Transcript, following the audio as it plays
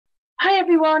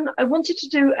everyone, I wanted to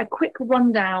do a quick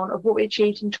rundown of what we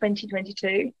achieved in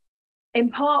 2022,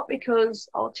 in part because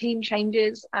our team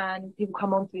changes and people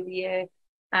come on through the year,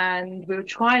 and we were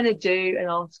trying to do an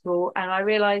article and I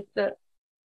realised that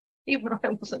even I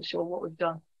wasn't sure what we've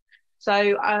done. So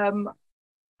I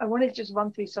wanted to just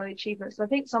run through some of the achievements. I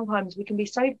think sometimes we can be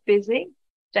so busy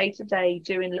day to day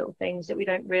doing little things that we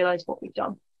don't realise what we've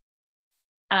done.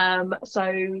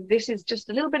 So this is just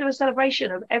a little bit of a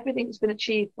celebration of everything that's been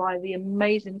achieved by the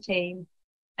amazing team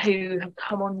who have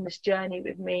come on this journey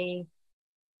with me,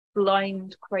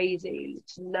 blind crazy,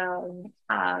 to learn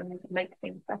and make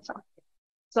things better.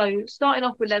 So starting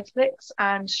off with Lesflicks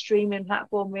and streaming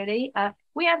platform, really,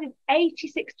 we added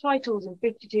 86 titles in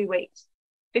 52 weeks,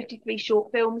 53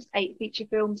 short films, 8 feature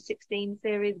films, 16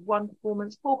 series, 1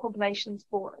 performance, 4 compilations,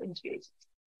 4 interviews.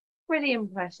 Pretty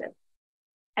impressive.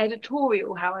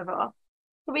 Editorial, however,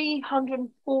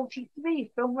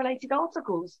 343 film-related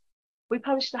articles. We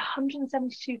published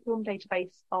 172 film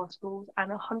database articles and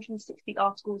 160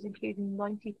 articles, including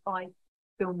 95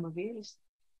 film reviews.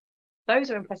 Those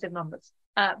are impressive numbers.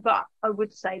 But I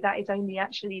would say that is only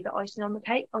actually the icing on the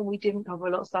cake, and we didn't cover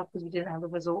a lot of stuff because we didn't have the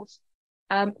resource.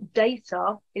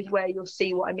 Data is where you'll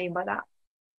see what I mean by that.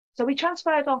 So we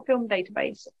transferred our film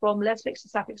database from Lesflicks to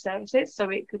Sapphic services, so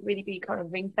it could really be kind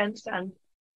of ring-fenced and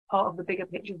part of the bigger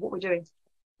picture of what we're doing.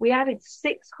 We added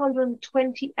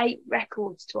 628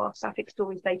 records to our Sapphic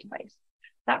Stories database.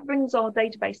 That brings our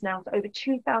database now to over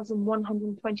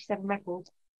 2,127 records.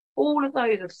 All of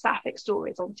those are Sapphic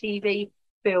stories on TV,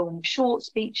 film, shorts,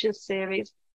 features,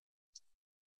 series.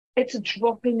 It's a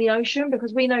drop in the ocean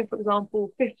because we know, for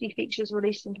example, 50 features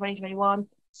released in 2021,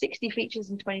 60 features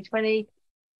in 2020.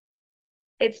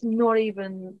 It's not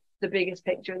even the biggest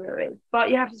picture there is, but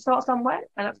you have to start somewhere,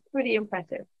 and that's pretty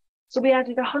impressive. So we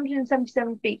added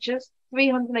 177 features,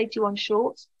 381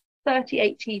 shorts,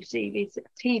 38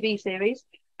 TV series,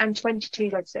 and 22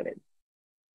 web series.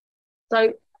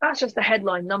 So that's just the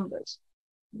headline numbers.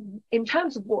 In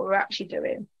terms of what we're actually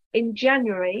doing, in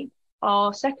January,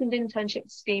 our second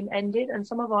internship scheme ended and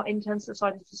some of our interns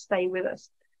decided to stay with us.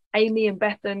 Amy and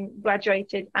Bethan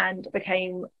graduated and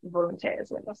became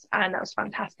volunteers with us, and that was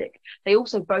fantastic. They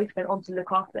also both went on to look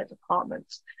after their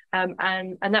departments,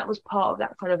 and that was part of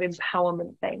that kind of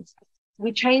empowerment thing.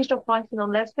 We changed our pricing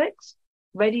on Lesflicks,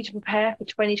 ready to prepare for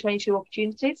 2022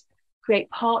 opportunities, create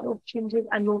partner opportunities,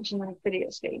 and launching an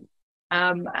affiliate scheme.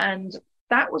 And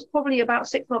that was probably about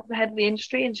 6 months ahead of the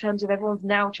industry in terms of everyone's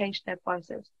now changed their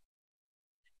prices.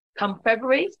 Come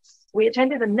February, we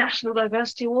attended the National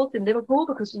Diversity Awards in Liverpool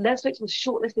because Lesflicks was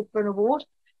shortlisted for an award.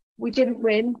 We didn't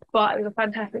win, but it was a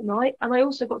fantastic night. And I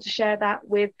also got to share that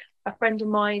with a friend of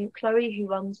mine, Chloe, who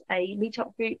runs a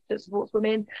meetup group that supports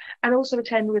women, and also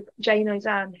attend with Jane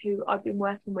Ozanne, who I've been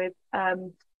working with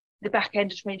the back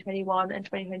end of 2021 and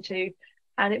 2022.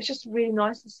 And it was just really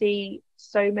nice to see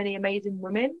so many amazing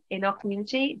women in our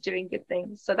community doing good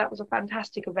things. So that was a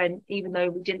fantastic event, even though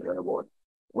we didn't win an award.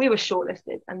 We were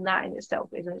shortlisted, and that in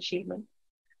itself is an achievement.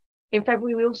 In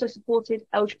February, we also supported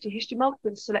LGBT History Month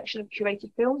with a selection of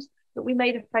curated films that we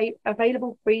made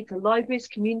available free to libraries,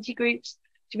 community groups,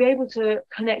 to be able to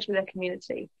connect with their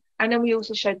community. And then we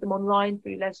also showed them online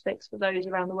through Lesflicks for those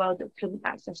around the world that couldn't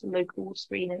access a local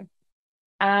screening.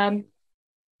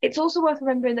 It's also worth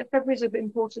remembering that February is an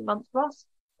important month for us.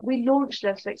 We launched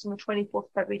Lesflicks on the 24th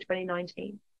of February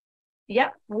 2019.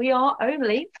 Yep, we are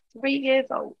only 3 years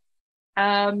old.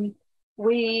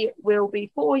 We will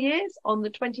be 4 years on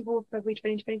the 24th of February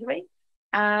 2023.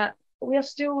 We are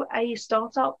still a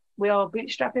startup. We are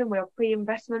bootstrapping. We are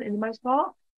pre-investment in the most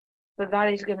part, but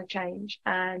that is going to change.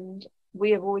 And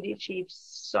we have already achieved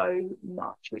so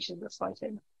much, which is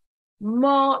exciting.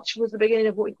 March was the beginning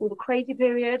of what we call the crazy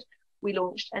period. We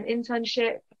launched an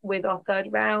internship with our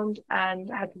 3rd round and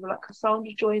had people like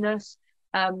Cassandra join us.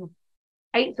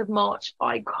 8th of March,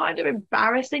 I kind of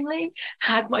embarrassingly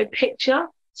had my picture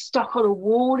stuck on a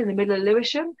wall in the middle of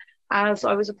Lewisham as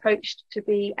I was approached to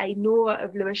be a Nora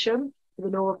of Lewisham for the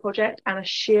Nora project and a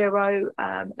Shiro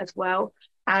as well.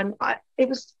 And I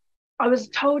was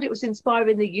told it was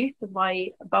inspiring the youth of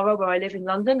my borough where I live in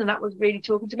London, and that was really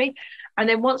talking to me. And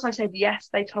then once I said yes,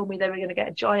 they told me they were going to get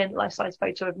a giant life-size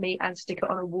photo of me and stick it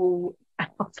on a wall. And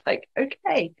I was like,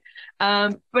 okay.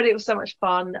 But it was so much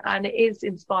fun, and it is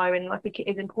inspiring. And I think it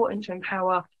is important to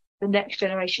empower the next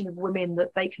generation of women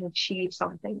that they can achieve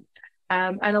something.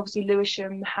 And obviously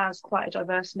Lewisham has quite a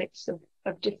diverse mix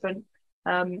of different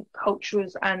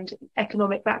cultures and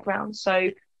economic backgrounds. So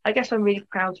I guess I'm really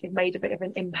proud to have made a bit of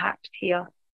an impact here.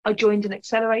 I joined an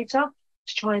accelerator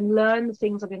to try and learn the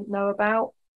things I didn't know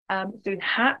about through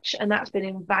Hatch, and that's been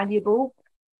invaluable.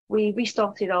 We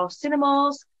restarted our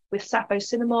cinemas, with Sappho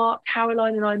Cinema.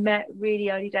 Caroline and I met really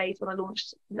early days when I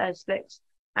launched Lesflicks,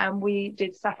 and we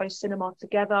did Sappho Cinema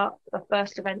together. The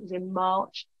first event was in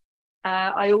March.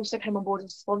 I also came on board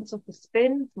as a sponsor for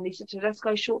Spin, from Lisa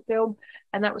Tedesco's short film,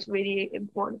 and that was really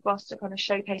important for us to kind of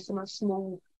showcase some of the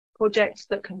small projects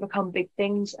that can become big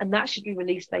things, and that should be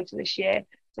released later this year,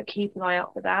 so keep an eye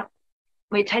out for that.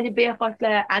 We attended BFI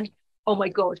Flair, and oh my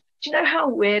God, do you know how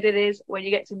weird it is when you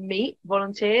get to meet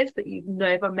volunteers that you've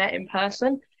never met in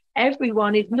person?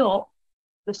 Everyone is not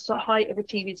the height of a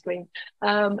TV screen.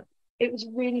 It was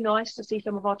really nice to see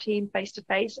some of our team face to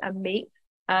face and meet.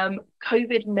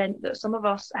 COVID meant that some of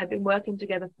us had been working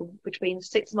together for between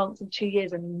 6 months and 2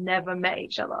 years and never met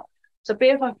each other. So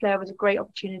BFI Flair was a great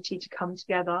opportunity to come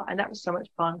together, and that was so much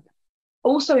fun.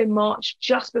 Also in March,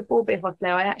 just before BFI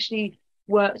Flair, I actually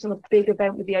worked on a big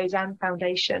event with the Ozanne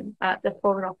Foundation at the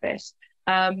Foreign Office,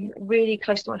 really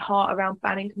close to my heart, around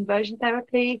banning conversion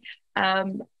therapy.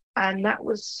 And that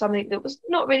was something that was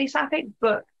not really Sapphic,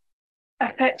 but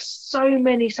affects so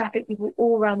many Sapphic people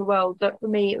all around the world, that for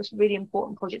me it was a really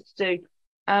important project to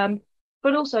do.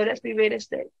 But also, let's be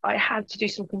realistic, I had to do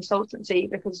some consultancy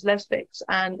because Lesflicks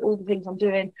and all the things I'm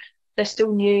doing, they're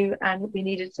still new and we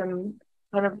needed some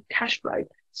kind of cash flow.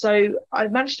 So I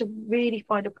managed to really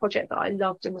find a project that I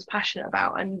loved and was passionate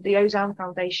about, and the Ozanne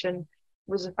Foundation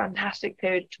was a fantastic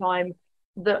period of time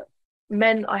that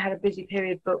meant I had a busy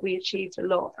period, but we achieved a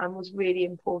lot and was really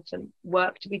important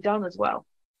work to be done as well.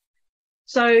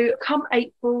 So come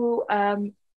April,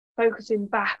 focusing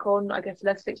back on, I guess,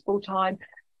 Lesflicks full time,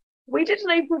 we did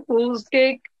an April Fool's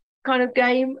gig kind of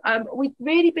game. We've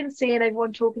really been seeing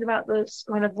everyone talking about this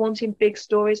kind of wanting big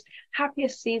stories.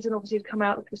 Happiest Season obviously had come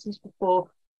out the Christmas before.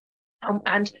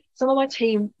 And some of my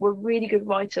team were really good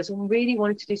writers and really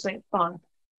wanted to do something fun.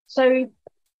 So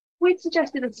we'd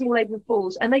suggested a small April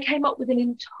Fools, and they came up with an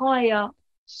entire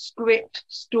script,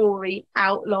 story,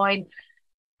 outline.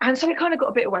 And so we kind of got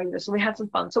a bit away with this and we had some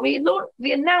fun. So we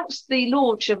announced the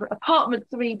launch of Apartment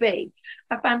 3B,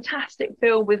 a fantastic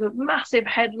film with a massive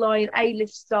headline,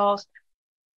 A-list stars.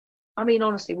 I mean,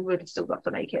 honestly, we would have still got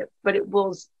to make it, but it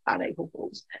was an April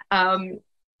Fool's.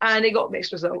 And it got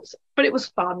mixed results, but it was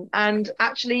fun. And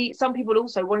actually, some people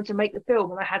also wanted to make the film,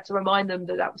 and I had to remind them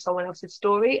that that was someone else's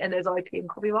story and there's IP and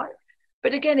copyright.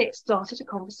 But again, it started a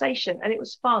conversation and it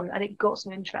was fun and it got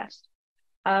some interest.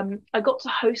 I got to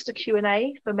host a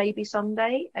Q&A for Maybe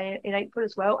Someday in April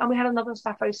as well. And we had another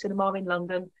Sappho Cinema in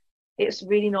London. It's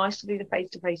really nice to do the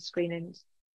face-to-face screenings.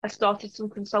 I started some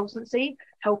consultancy,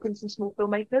 helping some small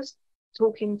filmmakers,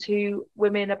 talking to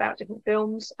women about different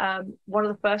films. One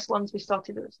of the first ones we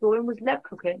started exploring was leb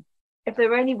cooking. If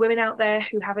there are any women out there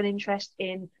who have an interest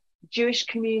in Jewish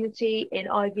community, in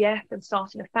IVF and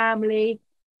starting a family,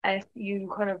 if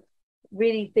you kind of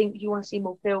really think you want to see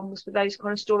more films with those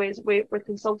kind of stories, we're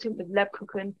consulting with leb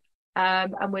cooking,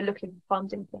 and we're looking for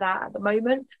funding for that at the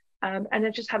moment. And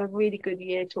I've just had a really good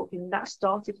year talking. That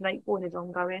started in April and is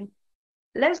ongoing.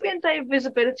 Lesbian Day of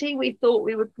Visibility, we thought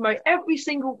we would promote every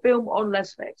single film on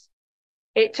Lesflicks.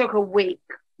 It took a week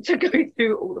to go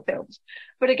through all the films.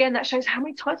 But again, that shows how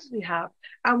many titles we have.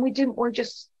 And we didn't want to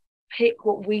just pick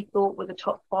what we thought were the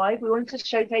top 5. We wanted to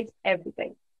showcase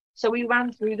everything. So we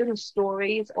ran through them as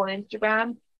stories on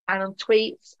Instagram and on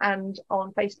tweets and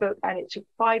on Facebook. And it took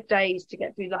 5 days to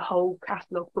get through the whole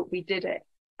catalogue, but we did it.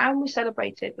 And we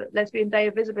celebrated the Lesbian Day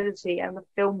of Visibility and the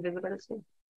film visibility.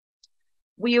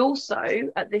 We also,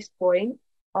 at this point,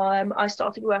 I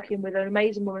started working with an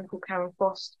amazing woman called Karen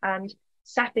Frost, and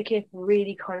Sapphic If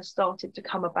really kind of started to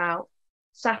come about.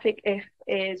 Sapphic If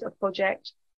is a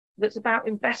project that's about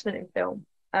investment in film.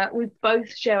 We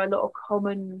both share a lot of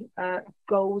common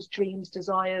goals, dreams,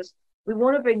 desires. We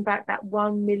want to bring back that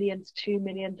 $1 million to $2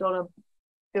 million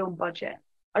film budget.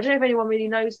 I don't know if anyone really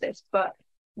knows this, but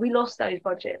we lost those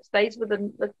budgets. Those were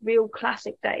the real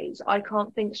classic days. I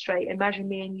Can't Think Straight, Imagine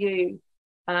Me and You.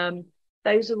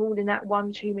 Those are all in that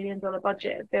 $1-2 million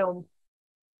budget film.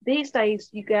 These days,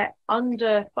 you get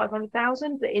under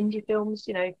 500,000. The indie films,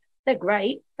 you know, they're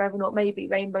great. Forever Not Maybe,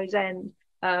 Rainbow's End,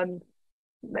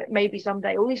 Maybe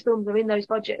Someday. All these films are in those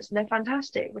budgets, and they're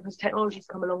fantastic because technology's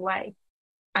come a long way.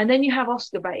 And then you have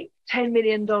Oscar bait, $10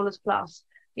 million plus.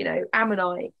 You know,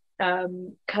 Ammonite,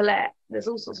 Colette. There's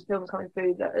all sorts of films coming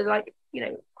through that are like, you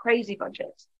know, crazy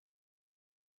budgets.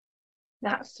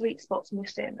 That sweet spot's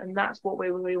missing, and that's what we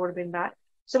really want to bring back.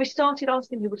 So we started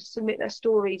asking people to submit their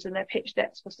stories and their pitch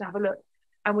decks for us to have a look,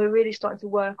 and we're really starting to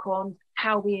work on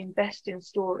how we invest in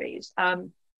stories,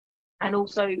 and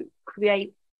also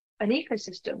create an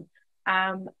ecosystem.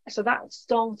 So that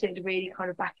started really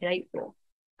kind of back in April.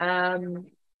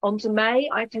 On to May,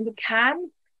 I attended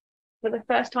Cannes. for the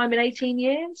first time in 18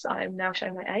 years. I am now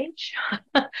showing my age.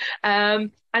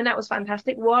 And that was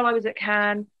fantastic. While I was at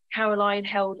Cannes, Caroline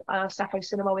held Sappho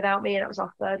Cinema without me, and that was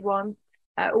our third one.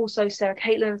 Also, Sarah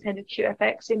Caitlin attended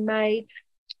QFX in May.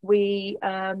 We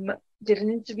did an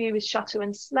interview with Shutter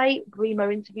and Slate.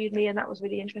 Brimo interviewed me, and that was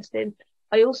really interesting.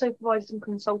 I also provided some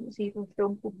consultancy for a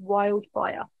film called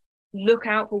Wildfire. Look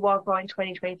out for Wildfire in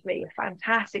 2023, a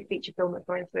fantastic feature film that's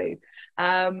going through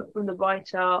from the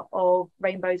writer of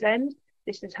Rainbow's End.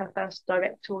 This is her first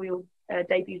directorial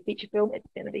debut feature film. It's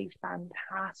going to be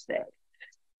fantastic.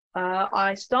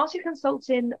 I started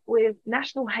consulting with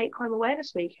National Hate Crime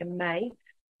Awareness Week in May,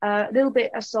 a little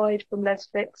bit aside from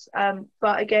Lesflicks,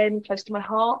 but again, close to my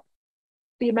heart.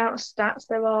 The amount of stats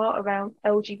there are around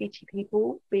LGBT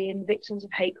people being victims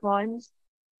of hate crimes.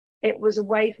 It was a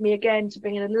way for me, again, to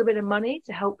bring in a little bit of money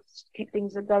to help keep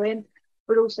things going,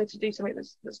 but also to do something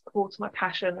that's core to my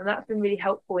passion. And that's been really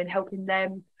helpful in helping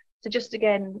them to just,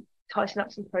 again, tighten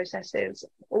up some processes,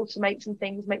 automate some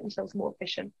things, make themselves more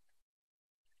efficient.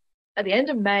 At the end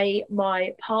of May,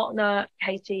 my partner,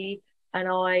 Katie, and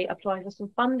I applied for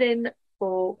some funding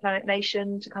for Planet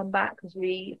Nation to come back because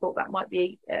we thought that might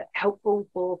be helpful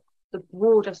for the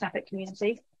broader Sapphic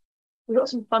community. We got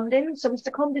some funding, so we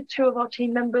seconded 2 of our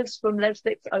team members from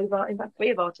Lesflicks over, in fact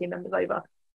 3 of our team members over,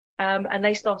 and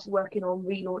they started working on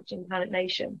relaunching Planet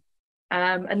Nation.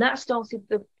 And that started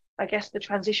the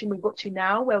transition we've got to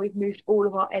now, where we've moved all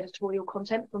of our editorial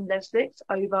content from Lesflicks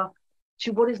over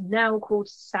to what is now called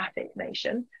Sapphic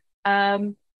Nation.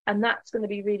 And that's going to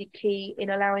be really key in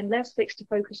allowing Lesflicks to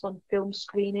focus on film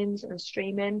screenings and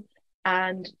streaming,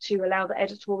 and to allow the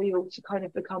editorial to kind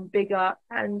of become bigger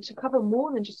and to cover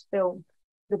more than just film,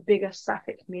 the bigger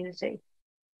Sapphic community.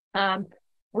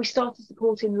 We started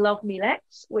supporting Love Me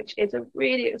Lex, which is a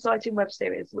really exciting web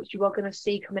series, which you are going to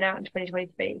see coming out in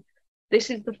 2023. This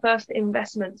is the first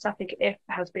investment Sapphic IF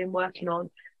has been working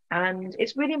on. And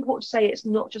it's really important to say it's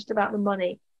not just about the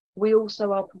money. We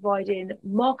also are providing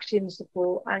marketing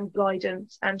support and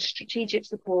guidance and strategic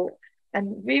support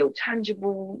and real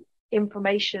tangible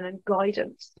information and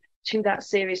guidance to that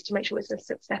series to make sure it's as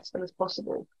successful as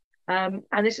possible.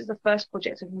 And this is the first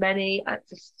project of many.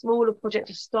 It's a smaller project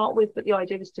to start with, but the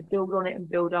idea is to build on it and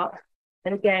build up.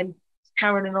 And again,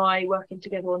 Karen and I working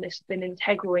together on this have been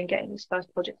integral in getting this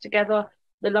first project together.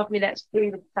 The Love Me Let's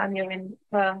Do with Tanya in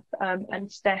Perth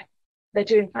and Steph, they're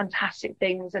doing fantastic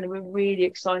things, and we're really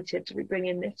excited to be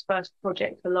bringing this first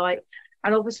project to light.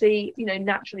 And obviously, you know,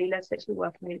 naturally, Lesflicks, we're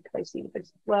working really closely with this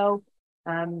as well.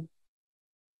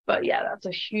 But yeah, that's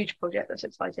a huge project. That's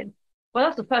exciting. Well,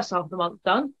 that's the first half of the month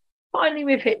done. Finally,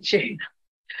 we've hit June.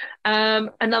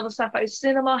 Another Sappho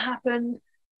Cinema happened.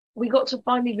 We got to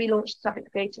finally relaunch the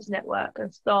Sapphic Creators Network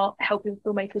and start helping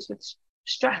filmmakers with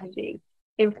strategy,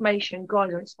 information,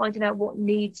 guidance, finding out what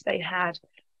needs they had.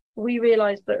 We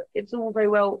realised that it's all very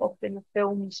well offering the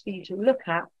films for you to look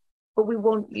at, but we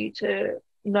want you to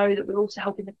know that we're also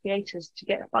helping the creators to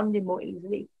get funding more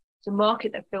easily, to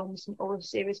market their films or the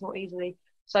series more easily.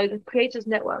 So the Creators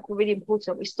Network were really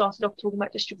important. We started off talking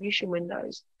about distribution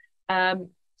windows. Sarah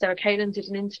Caitlin did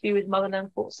an interview with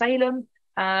Motherland Fort Salem,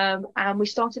 and we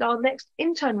started our next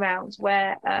intern rounds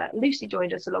where Lucy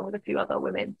joined us along with a few other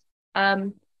women.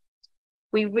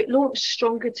 We launched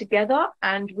Stronger Together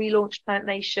and relaunched Planet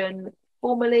Nation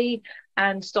formally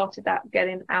and started that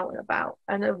getting out and about.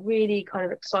 And a really kind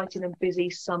of exciting and busy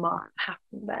summer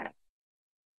happened there.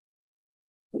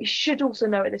 We should also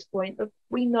know at this point that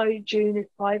we know June is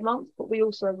 5 months, but we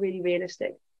also are really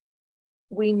realistic.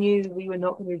 We knew we were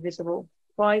not going to be visible.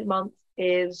 5 months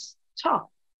is tough.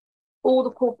 All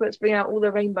the corporates bring out all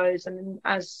their rainbows, and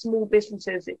as small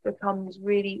businesses, it becomes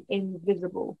really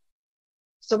invisible.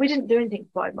 So we didn't do anything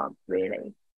for 5 months,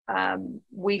 really.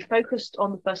 We focused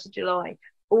on the 1st of July.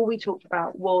 All we talked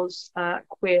about was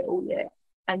Queer All Year.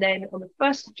 And then on the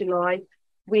 1st of July,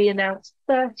 we announced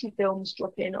 30 films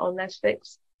dropping on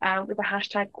Lesflicks with the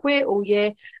hashtag Queer All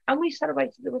Year. And we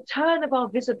celebrated the return of our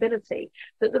visibility,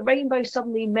 that the rainbow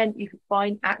suddenly meant you could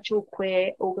find actual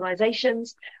queer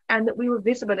organisations and that we were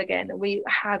visible again and we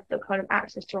had the kind of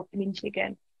access to our community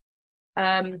again.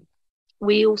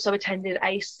 We also attended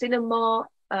a cinema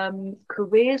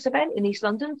careers event in East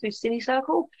London through Cine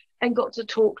Circle and got to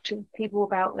talk to people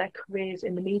about their careers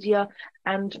in the media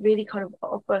and really kind of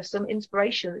offer some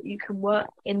inspiration that you can work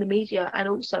in the media and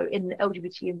also in the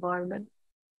LGBT environment.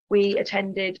 We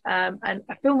attended a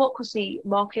filmocracy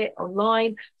market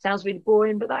online. Sounds really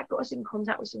boring, but that got us in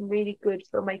contact with some really good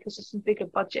filmmakers with some bigger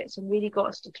budgets and really got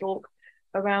us to talk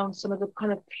around some of the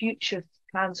kind of future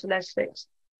plans for Lesflicks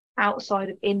outside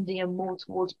of indie and more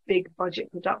towards big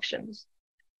budget productions.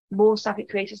 more Sapphic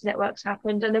Creators Networks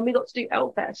happened. And then we got to do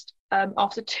Elfest.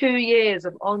 After 2 years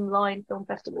of online film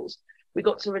festivals, we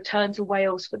got to return to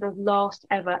Wales for the last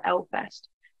ever Elfest.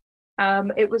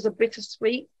 It was a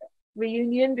bittersweet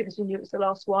reunion because we knew it was the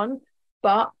last one.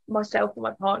 But myself and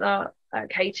my partner,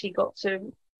 Katie, got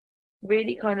to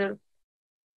really kind of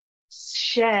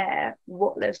share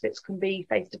what Lesflicks can be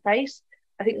face to face.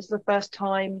 I think it was the first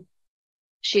time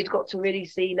she'd got to really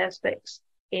see Lesflicks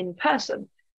in person,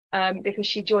 because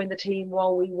she joined the team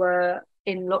while we were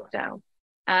in lockdown.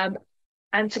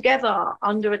 And together,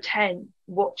 under a tent,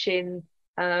 watching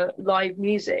live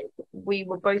music, we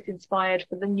were both inspired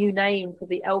for the new name for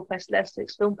the Elfest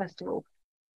Lesflicks Film Festival,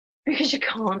 because you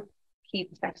can't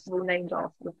keep a festival named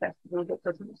after the festival that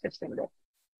doesn't exist anymore.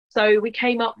 So we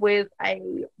came up with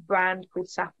a brand called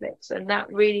Sapphic, and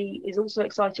that really is also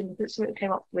exciting because it's something we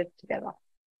came up with together.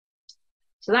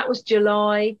 So that was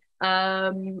July.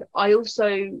 I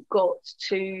also got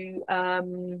to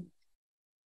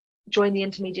join the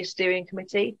intermediate steering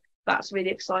committee. That's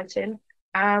really exciting.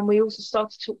 And we also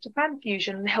started to talk to Fan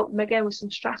Fusion and help them again with some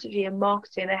strategy and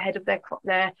marketing ahead of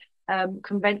their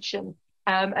convention.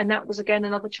 And that was again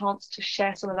another chance to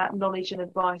share some of that knowledge and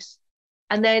advice.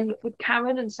 And then with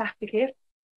Karen and Sapphic,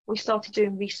 we started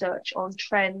doing research on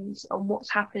trends, on what's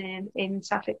happening in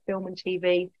Sapphic film and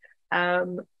TV.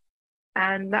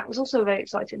 And that was also a very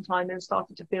exciting time, and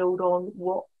started to build on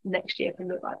what next year can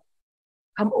look like.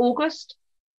 Come August,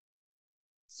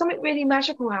 something really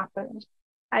magical happened.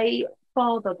 A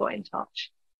father got in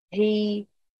touch. He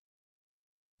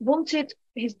wanted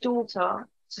his daughter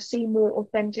to see more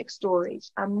authentic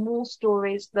stories, and more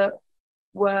stories that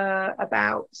were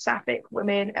about Sapphic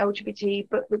women, LGBT,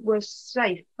 but that were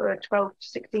safe for a 12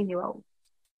 to 16-year-old.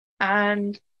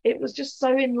 And it was just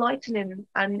so enlightening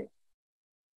and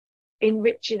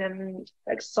enriching and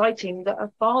exciting that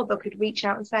a father could reach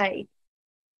out and say,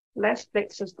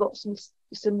 Lesflicks has got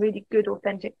some really good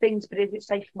authentic things, but is it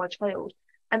safe for my child?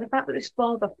 And the fact that this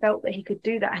father felt that he could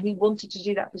do that, and he wanted to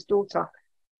do that for his daughter,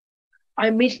 I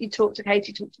immediately talked to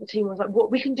Katie, talked to the team. I was like,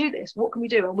 "What, we can do this? What can we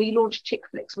do?" And we launched Chick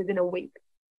Flicks within a week,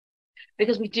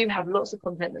 because we do have lots of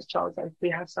content that's child safe. We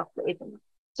have stuff that isn't.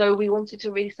 So we wanted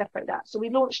to really separate that. So we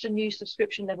launched a new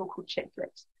subscription level called Chick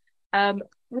Flicks.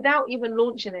 Without even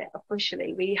launching it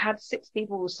officially, we had 6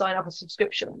 people sign up as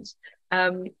subscriptions,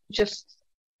 just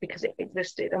because it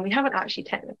existed, and we haven't actually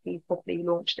technically properly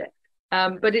launched it.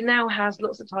 But it now has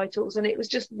lots of titles, and it was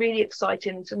just really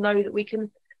exciting to know that we can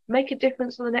make a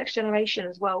difference for the next generation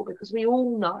as well, because we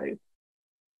all know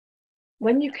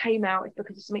when you came out, it's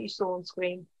because of something you saw on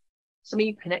screen, something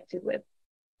you connected with.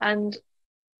 And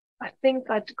I think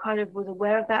I kind of was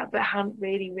aware of that, but hadn't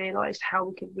really realised how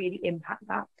we could really impact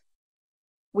that.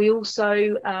 We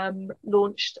also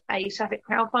launched a Sapphic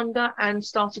crowdfunder and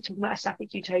started talking about a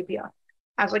Sapphic Utopia.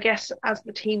 As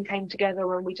the team came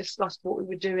together and we discussed what we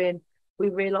were doing, we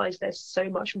realised there's so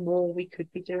much more we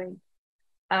could be doing.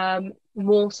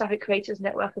 More Sapphic Creators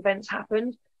Network events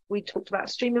happened. We talked about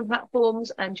streaming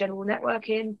platforms and general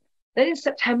networking. Then in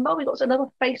September, we got to another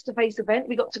face-to-face event.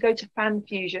 We got to go to Fan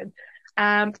Fusion.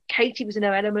 Katie was in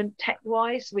her element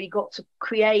tech-wise. We got to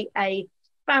create a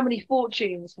family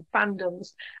fortunes for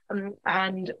fandoms,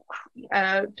 and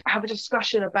have a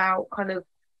discussion about kind of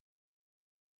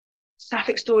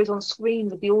Sapphic stories on screen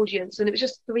with the audience. And it was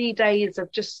just 3 days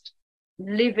of just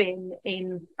living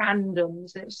in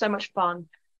fandoms, and it was so much fun.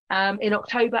 In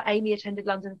October, Amy attended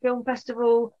London Film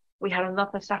Festival. We had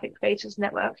another Sapphic Creators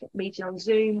Network meeting on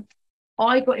Zoom.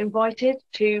 I got invited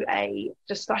to a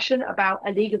discussion about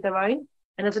A League of Their Own,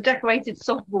 and as a decorated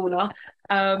softballer,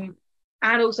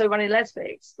 and also running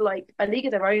Lesflicks, like A League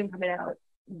of Their Own coming out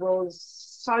was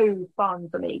so fun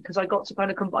for me, because I got to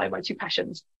kind of combine my 2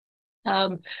 passions.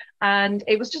 And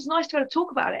it was just nice to be able to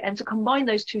talk about it and to combine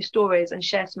those 2 stories and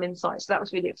share some insights. So that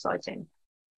was really exciting.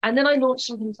 And then I launched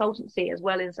some consultancy as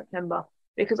well in September,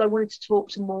 because I wanted to talk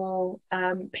to more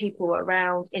people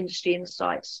around industry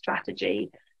insights, strategy.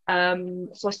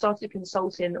 So I started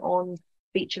consulting on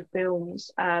feature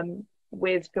films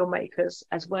with filmmakers,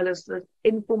 as well as the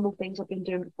informal things I've been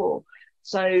doing before.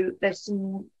 So there's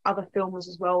some other films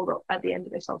as well that at the end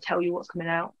of this, I'll tell you what's coming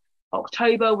out.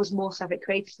 October was more Sapphic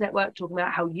Creators Network, talking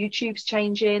about how YouTube's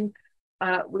changing.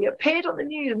 We appeared on the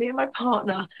news, me and my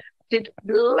partner did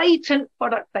blatant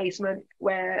product placement,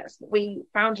 where we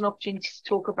found an opportunity to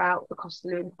talk about the cost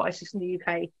of living crisis in the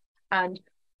UK. And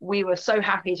we were so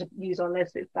happy to use our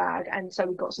Lesflicks bag. And so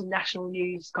we got some national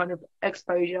news kind of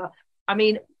exposure. I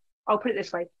mean, I'll put it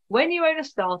this way. When you own a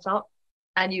startup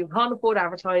and you can't afford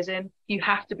advertising, you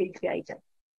have to be creative.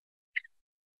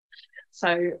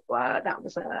 So that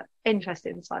was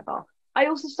interesting sidebar. I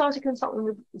also started consulting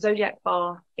with Zodiac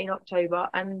Bar in October,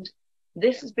 and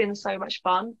this has been so much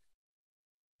fun.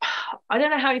 I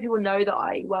don't know how many people know that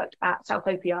I worked at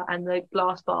Utopia and the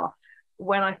Glass Bar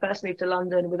when I first moved to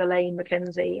London with Elaine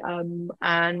Mackenzie.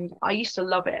 And I used to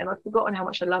love it, and I've forgotten how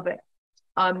much I love it.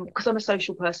 Because I'm a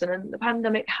social person, and the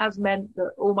pandemic has meant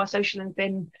that all my social has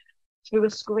been through a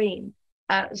screen.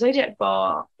 Zodiac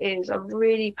Bar is a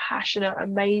really passionate,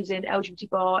 amazing LGBT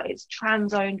bar. It's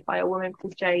trans owned by a woman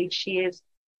called Jade. She is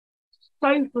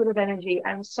so full of energy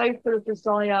and so full of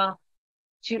desire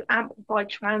to amplify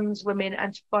trans women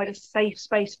and to provide a safe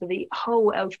space for the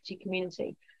whole LGBT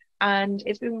community. And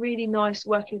it's been really nice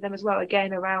working with them as well,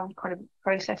 again, around kind of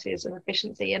processes and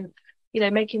efficiency and,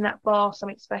 making that bar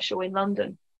something special in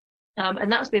London.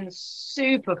 And that's been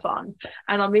super fun.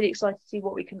 And I'm really excited to see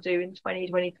what we can do in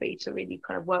 2023 to really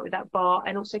kind of work with that bar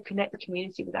and also connect the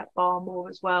community with that bar more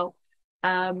as well.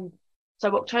 So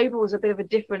October was a bit of a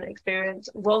different experience,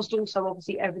 whilst also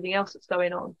obviously everything else that's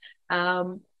going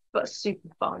on, but super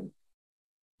fun.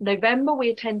 November, we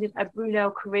attended a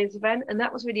Brunel Careers event, and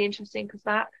that was really interesting because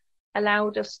that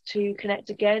allowed us to connect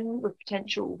again with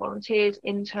potential volunteers,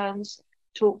 interns,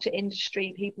 talk to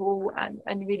industry people,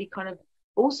 and really kind of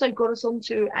also got us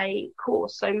onto a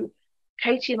course. So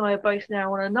Katie and I are both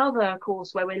now on another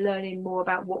course where we're learning more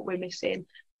about what we're missing.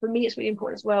 For me, it's really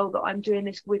important as well that I'm doing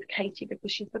this with Katie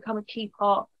because she's become a key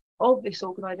part of this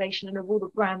organisation and of all the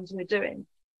brands we're doing.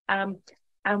 And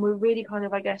we're really kind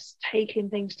of, I guess, taking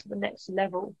things to the next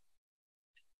level.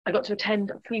 I got to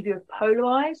attend a preview of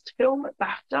Polarized film at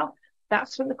BAFTA.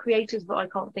 That's from the creators of I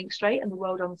Can't Think Straight and The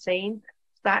World Unseen.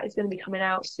 That is going to be coming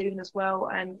out soon as well,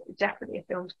 and definitely a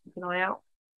film to keep an eye out.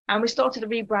 And we started a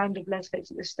rebrand of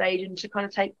Lesflicks at this stage, and to kind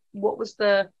of take what was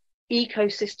the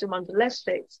ecosystem under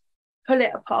Lesflicks, pull it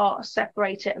apart,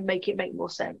 separate it, and make it make more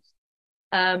sense.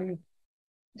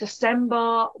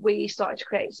 December, we started to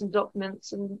create some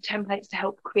documents and templates to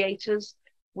help creators.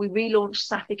 We relaunched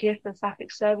Sapphic and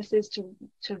Sapphic services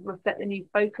to reflect the new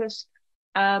focus.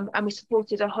 And we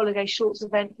supported a holiday shorts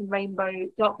event from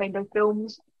Dark Rainbow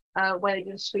Films, where they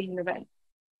did a screening event.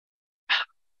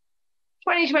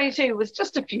 2022 was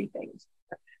just a few things.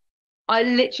 I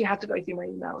literally had to go through my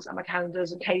emails and my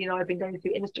calendars, and Katie and I have been going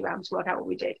through Instagram to work out what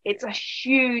we did. It's a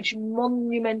huge,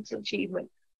 monumental achievement.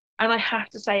 And I have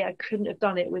to say, I couldn't have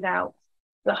done it without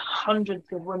the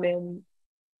hundreds of women,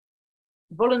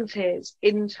 volunteers,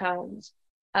 interns,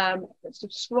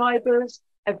 subscribers,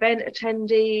 event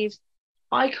attendees.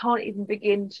 I can't even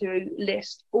begin to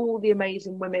list all the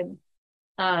amazing women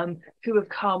who have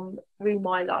come through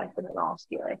my life in the last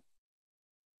year.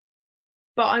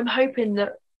 But I'm hoping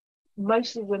that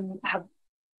most of them have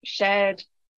shared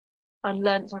and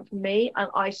learned something from me, and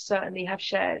I certainly have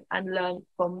shared and learned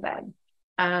from them.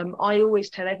 I always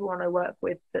tell everyone I work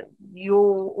with that you're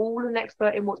all an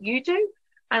expert in what you do,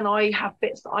 and I have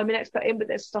bits that I'm an expert in, but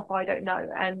there's stuff I don't know.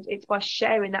 And it's by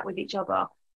sharing that with each other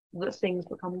that things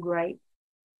become great.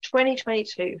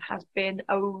 2022 has been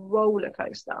a roller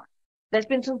coaster. There's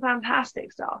been some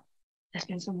fantastic stuff. There's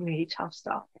been some really tough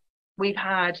stuff. We've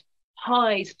had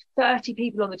highs, 30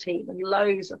 people on the team and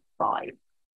lows of 5.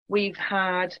 We've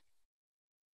had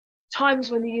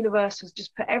times when the universe has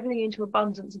just put everything into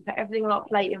abundance and put everything on our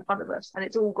plate in front of us, and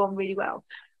it's all gone really well.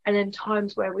 And then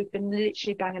times where we've been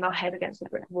literally banging our head against a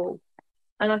brick wall.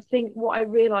 And I think what I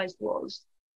realized was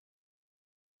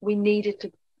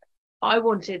I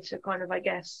wanted to kind of, I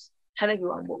guess, tell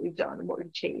everyone what we've done and what we've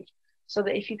achieved, so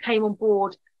that if you came on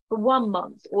board for 1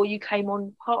 month, or you came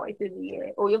on partly through the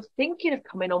year, or you're thinking of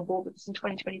coming on board with us in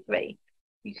 2023,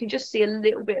 you can just see a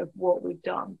little bit of what we've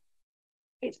done.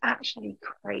 It's actually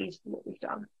crazy what we've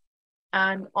done.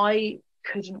 And I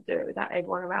couldn't do it without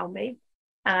everyone around me.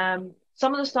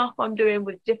 Some of the stuff I'm doing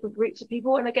with different groups of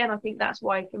people. And again, I think that's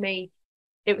why for me,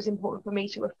 it was important for me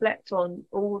to reflect on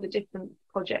all the different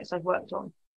projects I've worked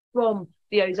on, from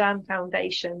the Ozanne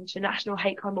Foundation to National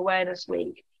Hate Crime Awareness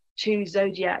Week to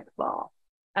Zodiac Bar,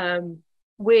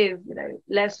 with,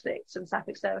 Lesflicks and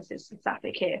Sapphic Services and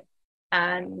Sapphic here,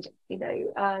 and,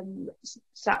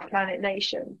 Sap Planet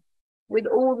Nation. With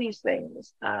all these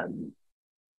things,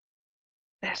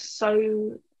 there's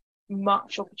so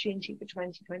much opportunity for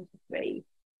 2023,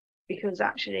 because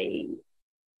actually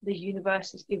the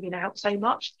universe is giving out so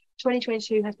much.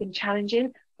 2022 has been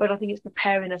challenging, but I think it's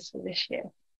preparing us for this year.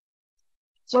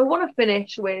 So I want to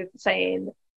finish with saying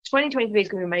 2023 is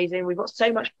going to be amazing. We've got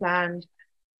so much planned.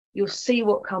 You'll see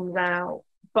what comes out,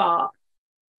 but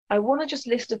I want to just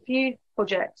list a few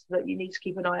projects that you need to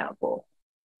keep an eye out for.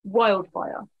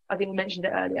 Wildfire, I think we mentioned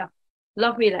it earlier.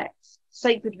 Love Me Lex,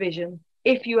 Sacred Vision,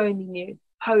 If You Only Knew,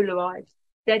 Polarized,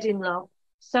 Dead in Love,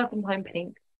 Serpentine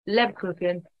Pink,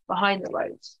 Leverkusen, behind the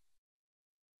roads.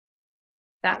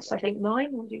 That's, I think,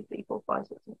 9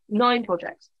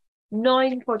 projects.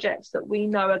 9 projects that we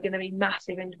know are going to be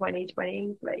massive in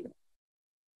 2023.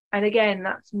 And again,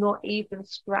 that's not even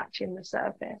scratching the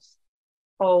surface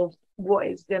of what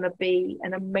is going to be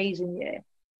an amazing year.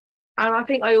 And I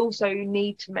think I also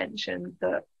need to mention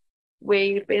that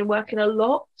we've been working a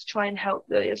lot to try and help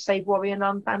the Save Warrior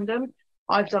Nun fandom.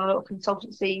 I've done a lot of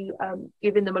consultancy,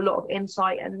 giving them a lot of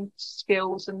insight and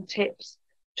skills and tips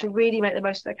to really make the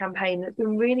most of their campaign. It's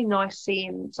been really nice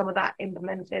seeing some of that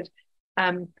implemented.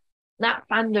 That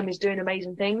fandom is doing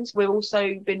amazing things. We've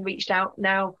also been reached out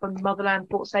now from Motherland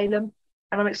Port Salem,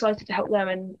 and I'm excited to help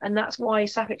them. And that's why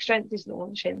Sapphic Strength is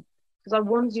launching, because I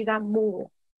want to do that more.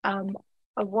 I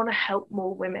want to help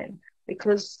more women,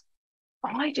 because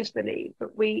I just believe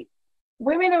that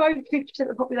women are over 50% of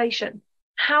the population.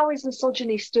 How is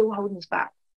misogyny still holding us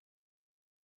back?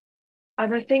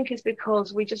 And I think it's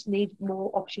because we just need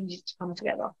more opportunities to come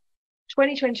together.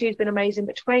 2022 has been amazing,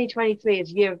 but 2023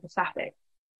 is year of the Sapphic.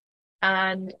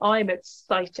 And I'm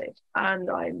excited, and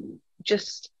I'm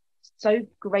just so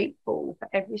grateful for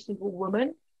every single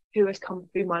woman who has come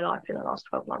through my life in the last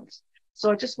 12 months. So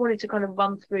I just wanted to kind of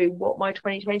run through what my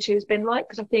 2022 has been like,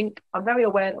 because I think I'm very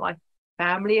aware that my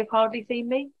family have hardly seen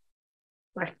me.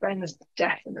 My friends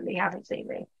definitely haven't seen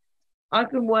me. I've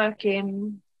been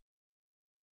working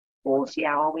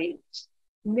 40-hour weeks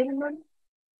minimum.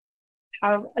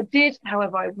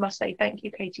 However, I must say thank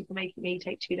you, Katie, for making me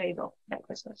take 2 days off at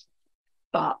Christmas.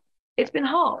 But it's been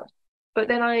hard. But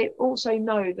then I also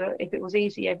know that if it was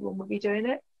easy, everyone would be doing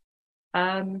it.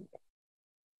 But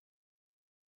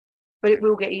it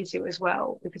will get easier as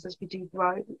well, because as we do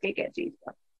grow, it gets easier.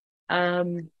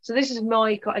 So this is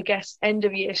my, I guess, end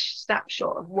of year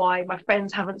snapshot of why my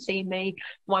friends haven't seen me,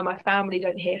 why my family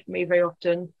don't hear from me very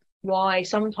often, why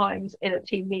sometimes in a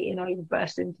team meeting I even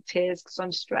burst into tears because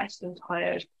I'm stressed and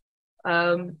tired,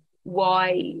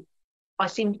 why I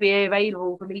seem to be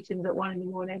available for meetings at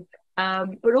 1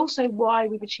 a.m, but also why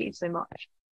we've achieved so much.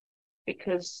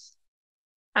 Because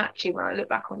actually, when I look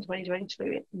back on 2022,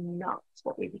 it's nuts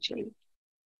what we've achieved.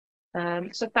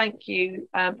 So thank you.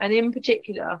 And in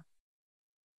particular,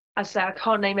 I say I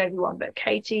can't name everyone, but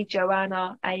Katie,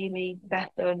 Joanna, Amy,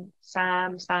 Bethan,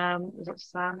 Sam, there's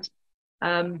lots of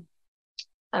Sams,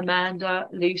 Amanda,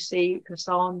 Lucy,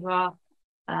 Cassandra,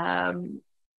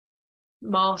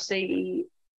 Marcy,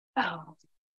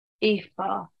 Aoife,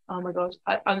 oh my God,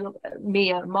 I'm not,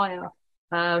 Mia, Maya,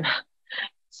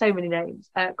 so many names,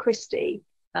 Christy,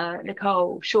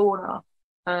 Nicole, Shauna,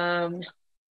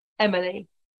 Emily,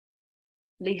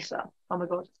 Lisa, oh my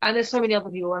God, and there's so many other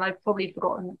people, and I've probably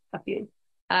forgotten a few.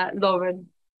 Lauren,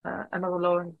 another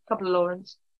Lauren, a couple of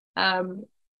Laurens,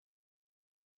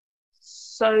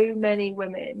 so many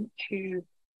women who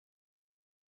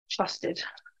trusted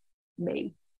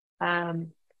me,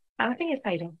 and I think it's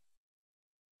paid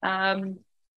off.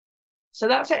 So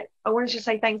that's it. I wanted to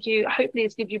say thank you. Hopefully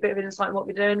it's given you a bit of insight on what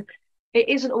we're doing. It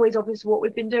isn't always obvious what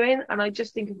we've been doing, and I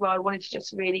just think as well, I wanted to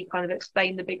just really kind of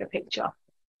explain the bigger picture.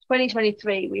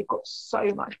 2023, we've got so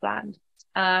much planned,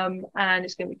 and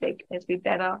it's going to be big. It's going to be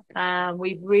better.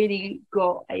 We've really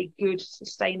got a good,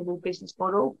 sustainable business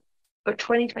model. But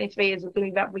 2023 is going to be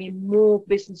about bringing more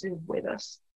businesses with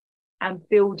us and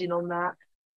building on that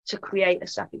to create a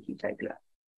Sapphic Utopia.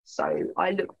 So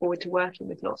I look forward to working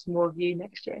with lots more of you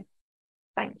next year.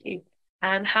 Thank you,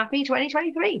 and happy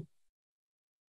 2023.